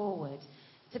step forward,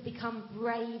 to become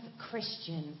brave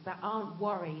Christians that aren't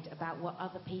worried about what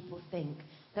other people think,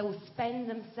 that will spend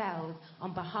themselves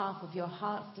on behalf of your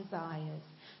heart's desires,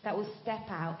 that will step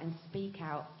out and speak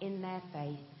out in their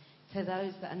faith to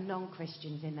those that are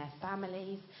non-Christians in their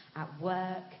families, at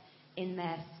work, in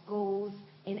their schools,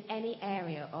 in any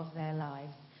area of their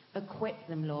lives. Equip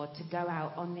them, Lord, to go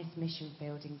out on this mission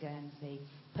field in Guernsey,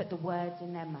 put the words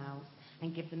in their mouths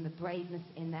and give them the braveness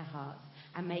in their hearts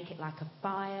and make it like a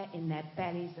fire in their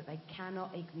bellies that they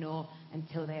cannot ignore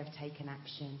until they have taken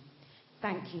action.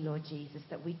 Thank you, Lord Jesus,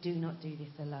 that we do not do this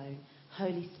alone.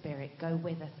 Holy Spirit, go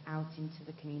with us out into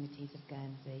the communities of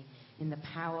Guernsey. In the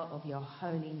power of your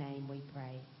holy name we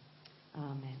pray.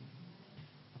 Amen.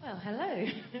 Well, hello.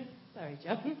 Sorry,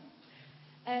 John.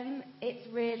 It's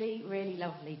really, really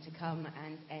lovely to come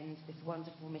and end this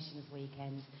wonderful missions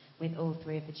weekend with all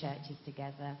three of the churches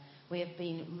together. We have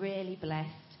been really blessed,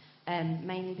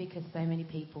 mainly because so many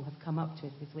people have come up to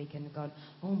us this weekend and gone,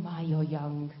 oh my, you're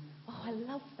young. Oh, I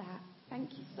love that.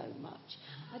 Thank you so much.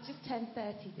 I just turned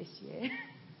 30 this year.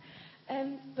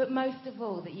 But most of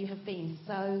all, that you have been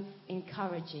so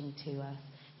encouraging to us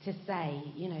to say,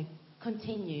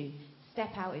 continue, step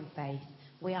out in faith.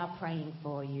 We are praying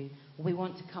for you. we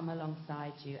want to come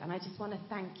alongside you. And I just want to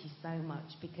thank you so much,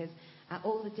 because at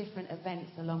all the different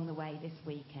events along the way this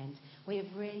weekend, we have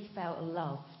really felt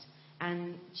loved.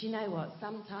 And do you know what?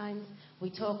 Sometimes we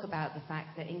talk about the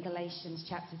fact that in Galatians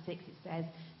chapter 6 it says,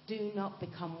 do not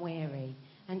become weary.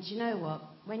 And do you know what?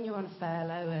 When you're on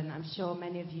furlough, and I'm sure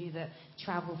many of you that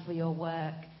travel for your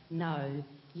work know,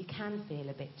 you can feel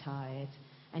a bit tired.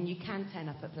 And you can turn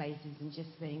up at places and just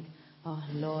think, oh,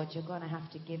 Lord, you're going to have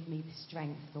to give me the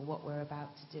strength for what we're about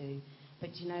to do.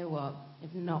 But do you know what?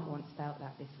 I've not once felt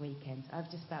that this weekend. I've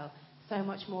just felt so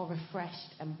much more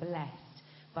refreshed and blessed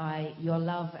by your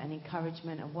love and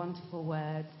encouragement and wonderful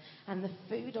words. And the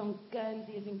food on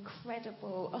Guernsey is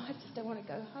incredible. Oh, I just don't want to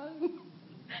go home.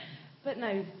 But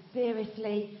no,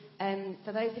 seriously,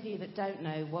 for those of you that don't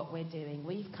know what we're doing,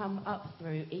 we've come up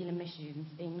through Elim Missions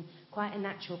in quite a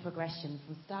natural progression,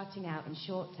 from starting out in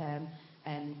short-term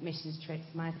missions trips,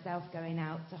 myself going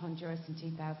out to Honduras in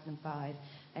 2005.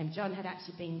 John had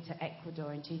actually been to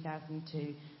Ecuador in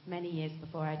 2002, many years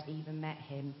before I'd even met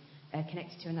him,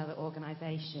 connected to another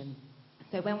organisation.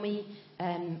 So when we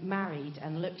married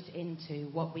and looked into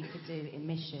what we could do in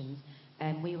missions,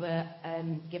 we were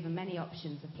given many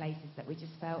options of places that we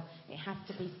just felt it had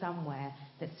to be somewhere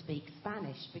that speaks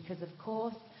Spanish, because of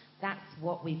course that's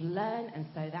what we've learned, and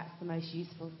so that's the most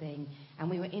useful thing. And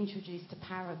we were introduced to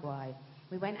Paraguay.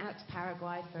 We went out to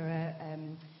Paraguay for a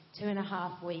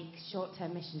 2.5-week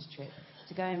short-term missions trip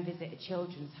to go and visit a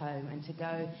children's home and to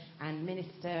go and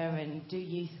minister and do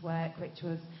youth work, which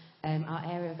was our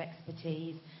area of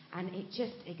expertise. And it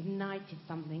just ignited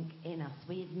something in us.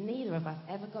 Neither of us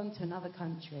ever gone to another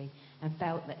country and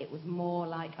felt that it was more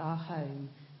like our home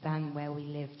than where we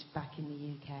lived back in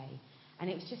the UK. And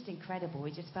it was just incredible.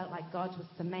 We just felt like God was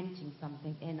cementing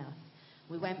something in us.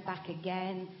 We went back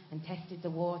again and tested the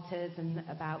waters, and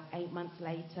about 8 months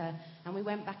later, and we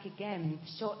went back again,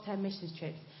 short-term missions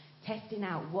trips, testing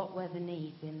out what were the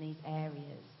needs in these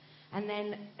areas. And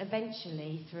then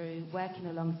eventually, through working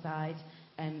alongside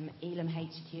Elim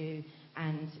HQ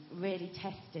and really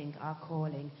testing our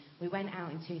calling, we went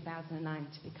out in 2009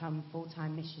 to become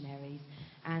full-time missionaries.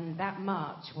 And that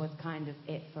March was kind of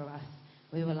it for us.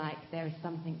 We were like, there is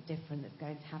something different that's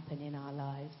going to happen in our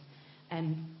lives.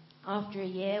 After a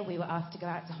year, we were asked to go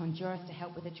out to Honduras to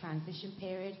help with the transition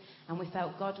period, and we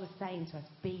felt God was saying to us,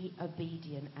 be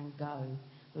obedient and go.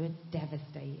 We were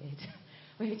devastated.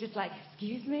 We were just like,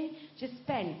 excuse me? Just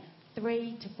spent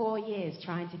 3 to 4 years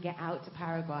trying to get out to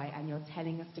Paraguay, and you're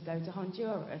telling us to go to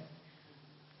Honduras?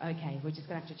 Okay, we're just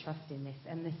going to have to trust in this.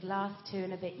 And this last 2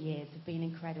 and a bit years have been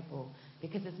incredible,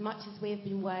 because as much as we have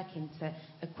been working to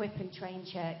equip and train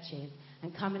churches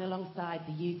and coming alongside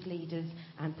the youth leaders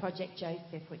and Project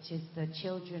Joseph, which is the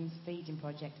children's feeding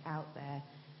project out there,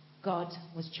 God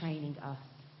was training us.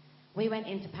 We went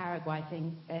into Paraguay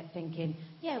thinking,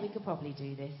 yeah, we could probably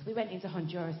do this. We went into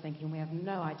Honduras thinking we have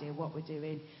no idea what we're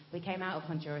doing. We came out of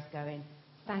Honduras going,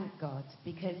 thank God,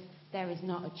 because there is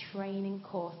not a training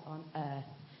course on earth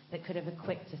that could have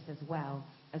equipped us as well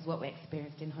as what we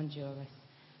experienced in Honduras.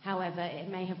 However, it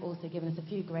may have also given us a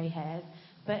few grey hairs,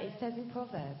 but it says in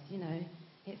Proverbs, you know,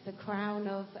 it's a crown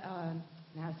of,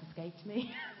 now it's escaped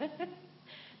me,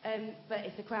 but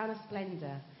it's a crown of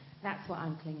splendour. That's what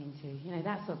I'm clinging to. You know,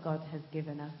 that's what God has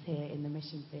given us here in the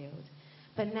mission field.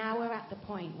 But now we're at the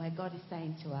point where God is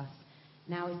saying to us,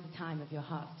 now is the time of your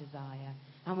heart's desire.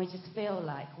 And we just feel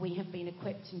like we have been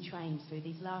equipped and trained through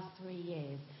these last 3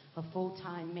 years of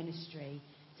full-time ministry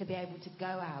to be able to go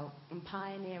out and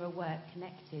pioneer a work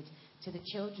connected to the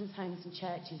children's homes and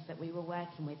churches that we were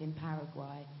working with in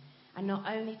Paraguay. And not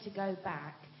only to go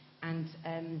back and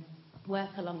work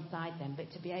alongside them,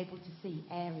 but to be able to see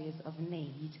areas of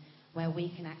need where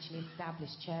we can actually establish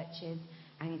churches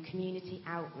and community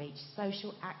outreach,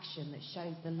 social action that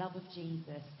shows the love of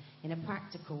Jesus in a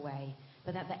practical way,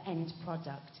 but that the end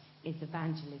product is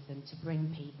evangelism to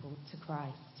bring people to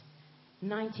Christ.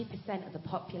 90% of the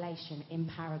population in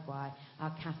Paraguay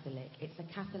are Catholic. It's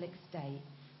a Catholic state.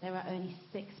 There are only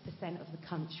 6% of the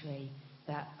country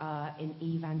that are in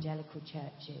evangelical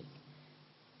churches.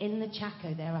 In the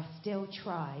Chaco, there are still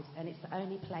tribes, and it's the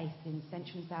only place in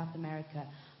Central and South America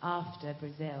after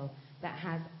Brazil that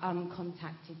has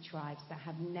uncontacted tribes that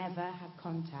have never had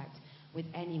contact with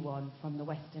anyone from the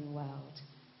Western world.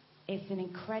 It's an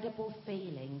incredible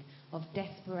feeling of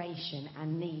desperation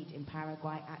and need in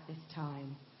Paraguay at this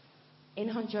time. In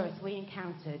Honduras, we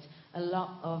encountered a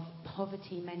lot of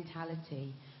poverty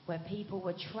mentality, where people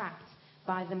were trapped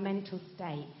by the mental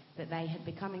state that they had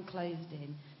become enclosed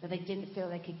in, that they didn't feel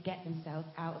they could get themselves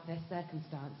out of their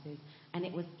circumstances, and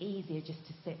it was easier just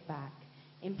to sit back.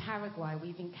 In Paraguay,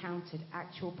 we've encountered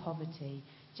actual poverty,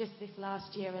 just this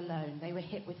last year alone, they were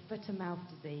hit with foot-and-mouth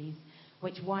disease,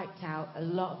 which wiped out a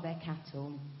lot of their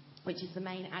cattle, which is the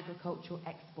main agricultural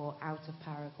export out of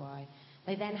Paraguay.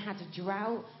 They then had a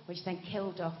drought, which then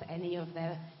killed off any of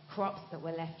their crops that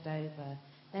were left over.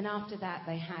 Then after that,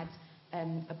 they had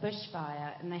a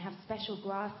bushfire, and they have special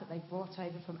grass that they brought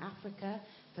over from Africa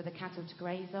for the cattle to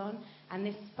graze on. And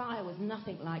this fire was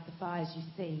nothing like the fires you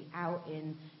see out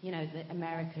in,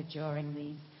 America during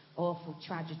these awful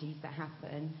tragedies that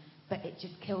happen. But it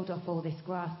just killed off all this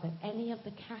grass. So any of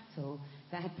the cattle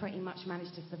that had pretty much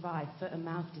managed to survive foot and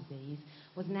mouth disease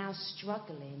was now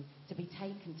struggling to be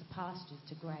taken to pastures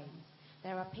to graze.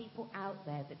 There are people out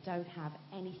there that don't have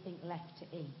anything left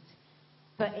to eat.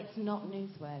 But it's not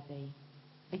newsworthy,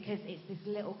 because it's this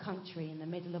little country in the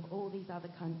middle of all these other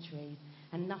countries,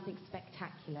 and nothing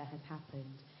spectacular has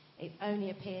happened. It's only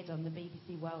appeared on the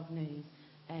BBC World News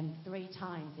 3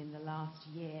 times in the last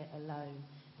year alone.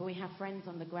 But we have friends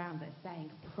on the ground that are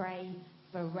saying, pray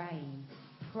for rain,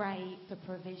 pray for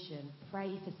provision,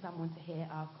 pray for someone to hear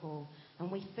our call.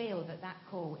 And we feel that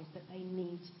call is that they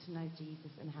need to know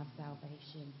Jesus and have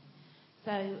salvation.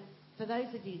 So for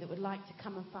those of you that would like to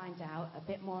come and find out a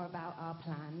bit more about our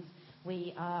plans,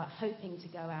 we are hoping to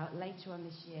go out later on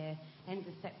this year, end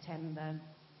of September,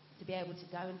 to be able to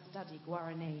go and study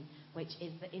Guarani, which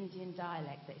is the Indian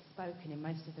dialect that is spoken in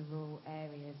most of the rural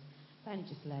areas. I've only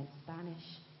just learned Spanish.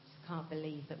 Just can't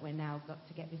believe that we're now got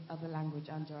to get this other language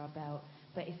under our belt.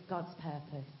 But it's God's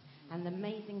purpose. And the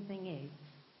amazing thing is,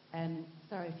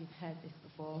 sorry if you've heard this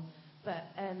before, but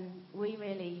we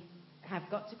really have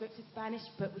got to grips with Spanish,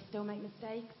 but we still make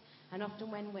mistakes. And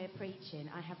often when we're preaching,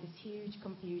 I have this huge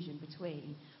confusion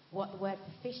between what the word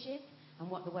for fish is and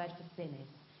what the word for sin is.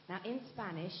 Now, in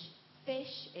Spanish,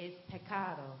 fish is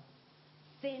pecado.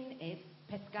 Sin is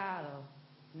pescado.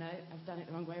 No, I've done it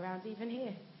the wrong way around even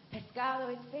here.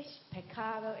 Pescado is fish,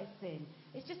 pecado is sin.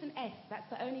 It's just an S. That's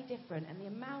the only difference. And the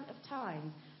amount of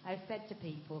times I've said to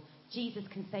people, Jesus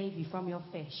can save you from your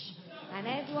fish. And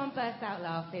everyone bursts out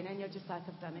laughing, and you're just like,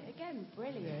 I've done it again.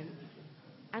 Brilliant.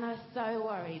 And I was so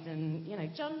worried. And,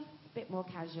 John's a bit more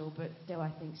casual, but still,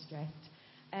 I think, stressed.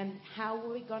 How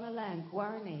are we going to learn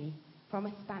Guarani from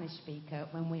a Spanish speaker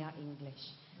when we are English?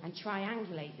 And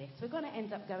triangulate this. We're going to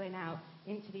end up going out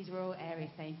into these rural areas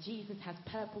saying, Jesus has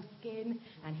purple skin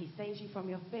and he saves you from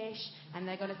your fish. And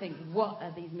they're going to think, what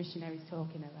are these missionaries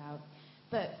talking about?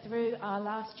 But through our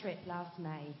last trip last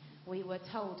May, we were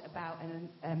told about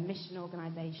a mission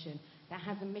organisation that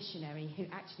has a missionary who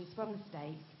actually is from the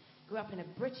States, grew up in a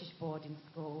British boarding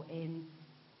school in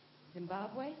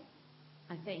Zimbabwe,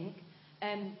 I think,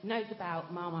 knows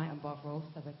about Marmite and Bovril,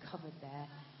 so we're covered there,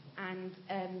 and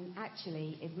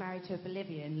actually is married to a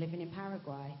Bolivian living in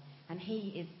Paraguay, and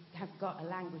he has got a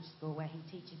language school where he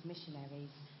teaches missionaries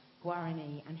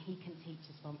Guarani, and he can teach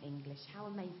us from English. How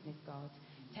amazing is God,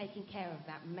 taking care of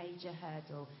that major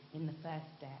hurdle in the first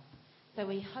step. So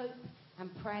we hope and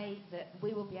pray that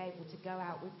we will be able to go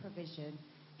out with provision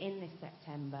in this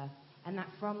September, and that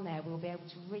from there we'll be able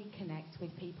to reconnect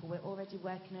with people we're already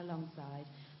working alongside.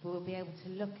 We will be able to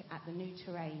look at the new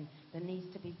terrain that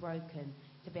needs to be broken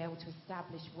to be able to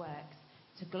establish works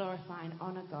to glorify and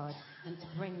honour God and to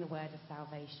bring the word of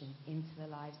salvation into the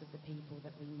lives of the people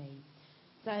that we meet.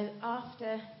 So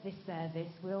after this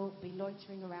service, we'll be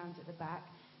loitering around at the back.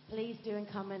 Please do and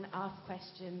come and ask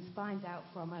questions, find out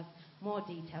from us more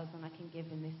details than I can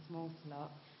give in this small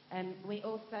slot. We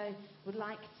also would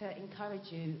like to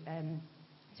encourage you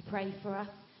to pray for us.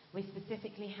 We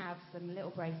specifically have some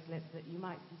little bracelets that you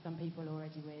might see some people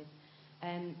already with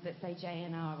that say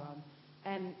JNR on.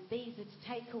 These are to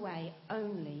take away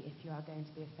only if you are going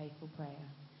to be a faithful prayer.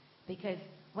 Because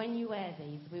when you wear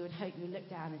these, we would hope you look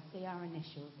down and see our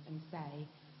initials and say,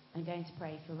 I'm going to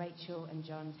pray for Rachel and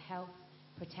John's health,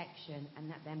 protection, and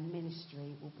that their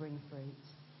ministry will bring fruit.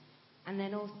 And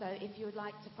then also, if you would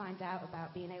like to find out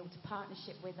about being able to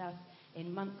partnership with us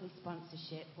in monthly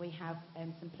sponsorship, we have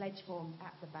some pledge forms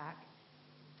at the back.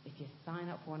 If you sign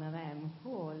up for one of them,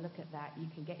 oh, look at that, you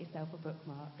can get yourself a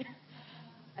bookmark.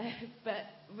 But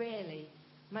really,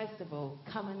 most of all,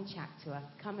 come and chat to us.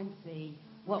 Come and see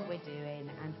what we're doing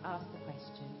and ask the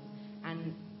questions.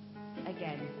 And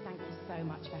again, thank you so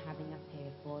much for having us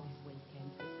here for this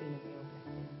weekend. It's been a real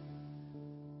blessing.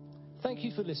 Thank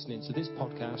you for listening to this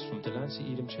podcast from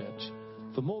Delancey Elim Church.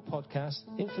 For more podcast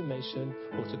information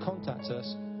or to contact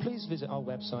us, please visit our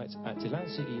website at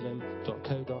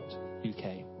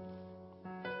delanceyelim.co.uk.